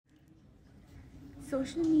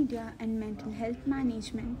Social Media and Mental Health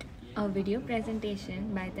Management, A video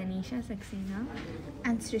presentation by Tanisha Saxena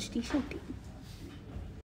and Srishti Shetty.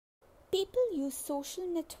 People use social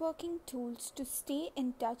networking tools to stay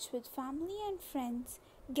in touch with family and friends,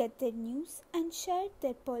 get their news, and share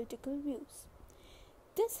their political views.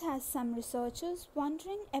 This has some researchers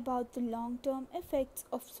wondering about the long-term effects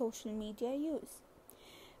of social media use.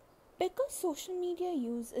 Because social media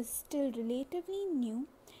use is still relatively new,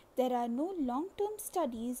 there are no long-term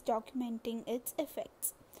studies documenting its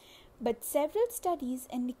effects. But several studies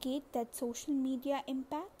indicate that social media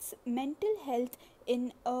impacts mental health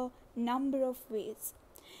in a number of ways.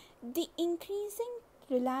 The increasing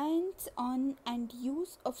reliance on and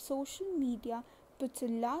use of social media puts a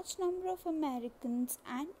large number of Americans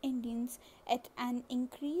and Indians at an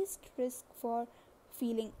increased risk for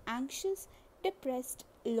feeling anxious, depressed,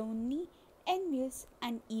 lonely, envious,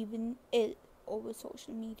 and even ill over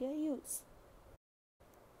social media use.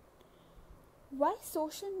 Why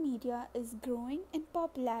social media is growing in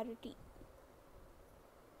popularity.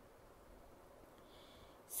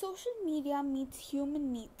 Social media meets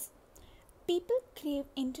human needs. People crave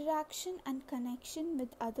interaction and connection with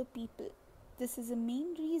other people. This is a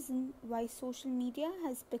main reason why social media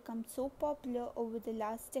has become so popular over the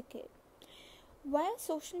last decade. Via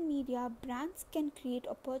social media, brands can create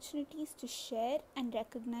opportunities to share and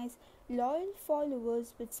recognize loyal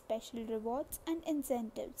followers with special rewards and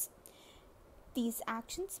incentives. These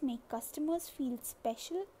actions make customers feel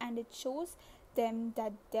special and it shows them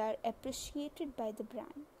that they are appreciated by the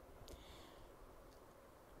brand.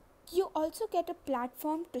 You also get a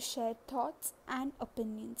platform to share thoughts and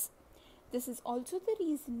opinions. This is also the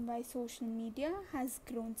reason why social media has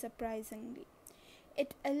grown surprisingly.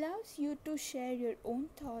 It allows you to share your own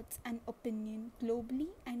thoughts and opinion globally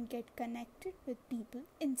and get connected with people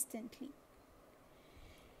instantly.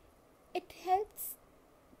 It helps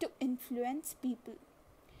to influence people.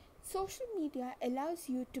 Social media allows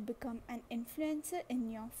you to become an influencer in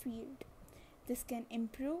your field. This can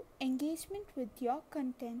improve engagement with your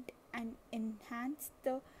content and enhance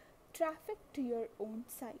the traffic to your own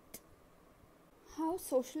site. How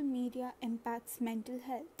social media impacts mental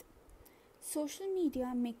health. Social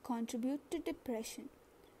media may contribute to depression.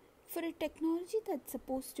 For a technology that's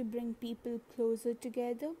supposed to bring people closer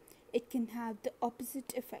together, it can have the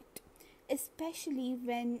opposite effect, especially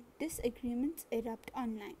when disagreements erupt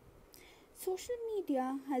online. Social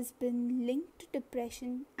media has been linked to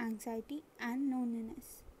depression, anxiety, and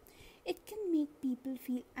loneliness. It can make people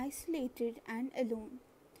feel isolated and alone.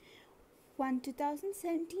 One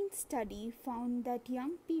 2017 study found that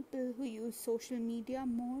young people who use social media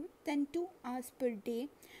more than 2 hours per day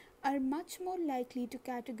are much more likely to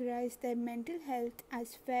categorize their mental health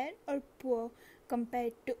as fair or poor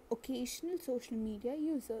compared to occasional social media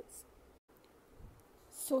users.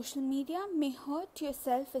 Social media may hurt your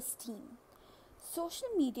self-esteem. Social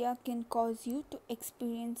media can cause you to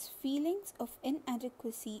experience feelings of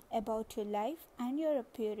inadequacy about your life and your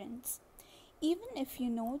appearance. Even if you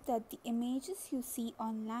know that the images you see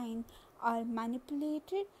online are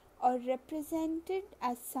manipulated or represented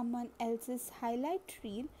as someone else's highlight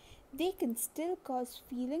reel, they can still cause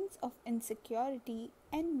feelings of insecurity,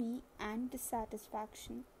 envy, and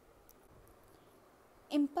dissatisfaction.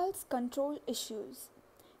 Impulse control issues.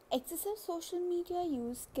 Excessive social media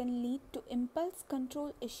use can lead to impulse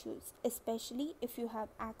control issues, especially if you have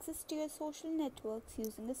access to your social networks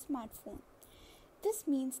using a smartphone. This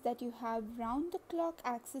means that you have round-the-clock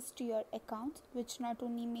access to your accounts, which not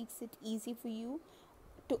only makes it easy for you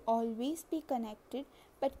to always be connected,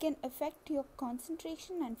 but can affect your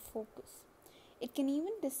concentration and focus. It can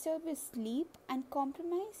even disturb your sleep and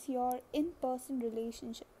compromise your in-person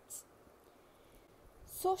relationships.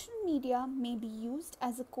 Social media may be used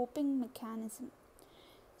as a coping mechanism.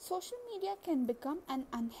 Social media can become an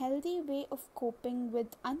unhealthy way of coping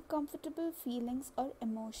with uncomfortable feelings or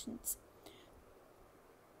emotions.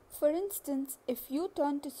 For instance, if you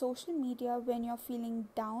turn to social media when you're feeling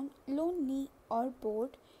down, lonely, or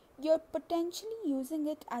bored, you're potentially using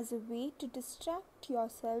it as a way to distract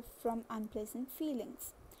yourself from unpleasant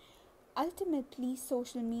feelings. Ultimately,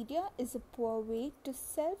 social media is a poor way to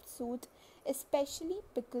self-soothe, especially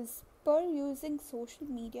because perusing social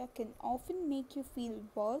media can often make you feel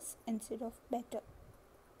worse instead of better.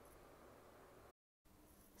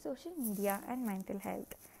 Social media and mental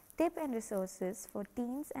health. Tips and resources for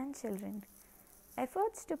teens and children.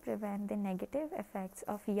 Efforts to prevent the negative effects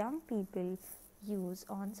of young people use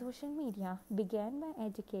on social media began by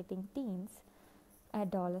educating teens,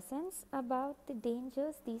 adolescents about the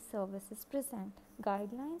dangers these services present.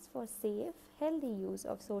 Guidelines for safe, healthy use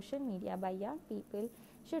of social media by young people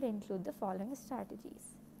should include the following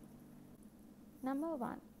strategies. Number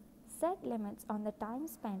 1. Set limits on the time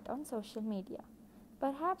spent on social media.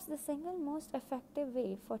 Perhaps the single most effective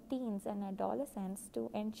way for teens and adolescents to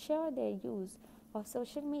ensure their use of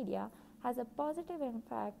social media has a positive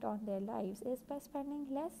impact on their lives is by spending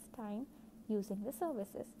less time using the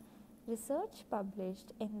services. Research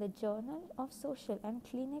published in the Journal of Social and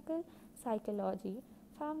Clinical Psychology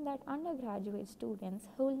found that undergraduate students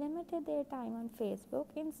who limited their time on Facebook,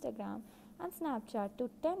 Instagram, and Snapchat to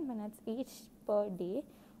 10 minutes each per day,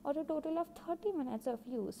 or a total of 30 minutes of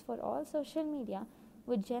use for all social media,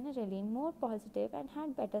 were generally more positive and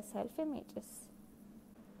had better self-images.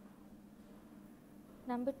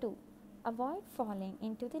 Number 2. Avoid falling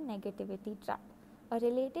into the negativity trap. A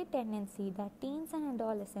related tendency that teens and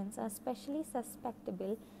adolescents are especially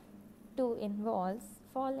susceptible to involves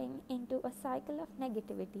falling into a cycle of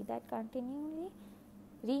negativity that continually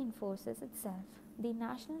reinforces itself. The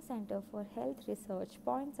National Center for Health Research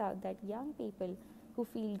points out that young people who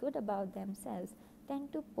feel good about themselves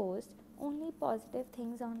tend to post only positive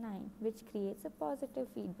things online, which creates a positive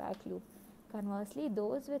feedback loop. Conversely,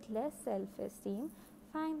 those with less self-esteem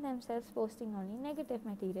find themselves posting only negative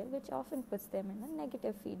material, which often puts them in a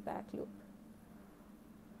negative feedback loop.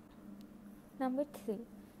 Number 3.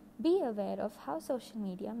 Be aware of how social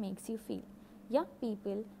media makes you feel. Young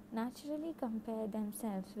people naturally compare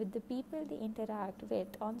themselves with the people they interact with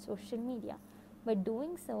on social media, but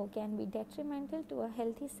doing so can be detrimental to a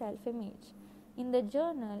healthy self-image. In the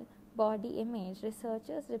journal Body Image,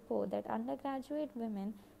 researchers report that undergraduate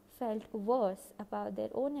women felt worse about their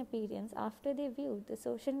own appearance after they viewed the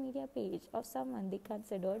social media page of someone they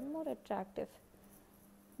considered more attractive.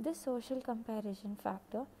 This social comparison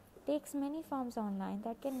factor takes many forms online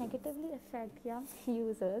that can negatively affect young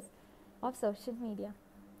users of social media.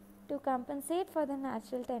 To compensate for the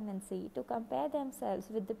natural tendency to compare themselves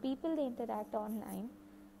with the people they interact online,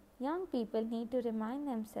 young people need to remind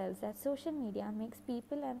themselves that social media makes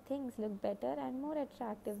people and things look better and more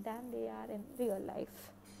attractive than they are in real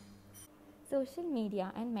life. Social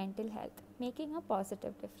media and mental health, making a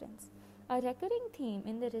positive difference. A recurring theme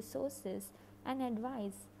in the resources and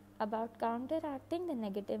advice about counteracting the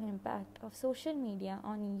negative impact of social media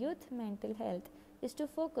on youth mental health is to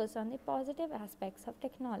focus on the positive aspects of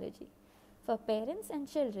technology. For parents and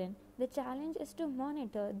children, the challenge is to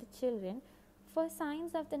monitor the children for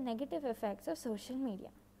signs of the negative effects of social media.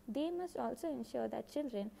 They must also ensure that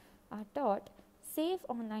children are taught safe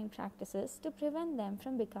online practices to prevent them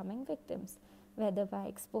from becoming victims, whether by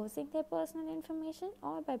exposing their personal information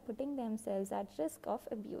or by putting themselves at risk of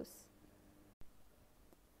abuse.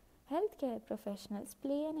 Healthcare professionals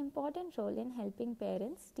play an important role in helping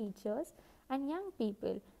parents, teachers, and young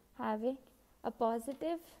people having a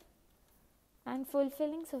positive and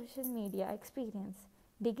fulfilling social media experience.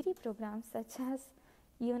 Degree programs such as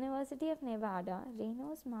University of Nevada,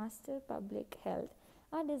 Reno's Master Public Health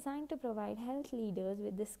are designed to provide health leaders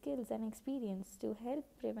with the skills and experience to help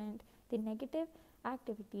prevent the negative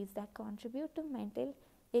activities that contribute to mental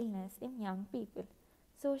illness in young people.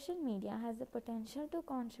 Social media has the potential to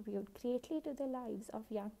contribute greatly to the lives of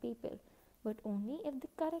young people, but only if the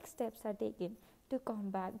correct steps are taken to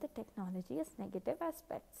combat the technology's negative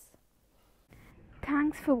aspects.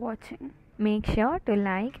 Thanks for watching. Make sure to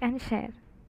like and share.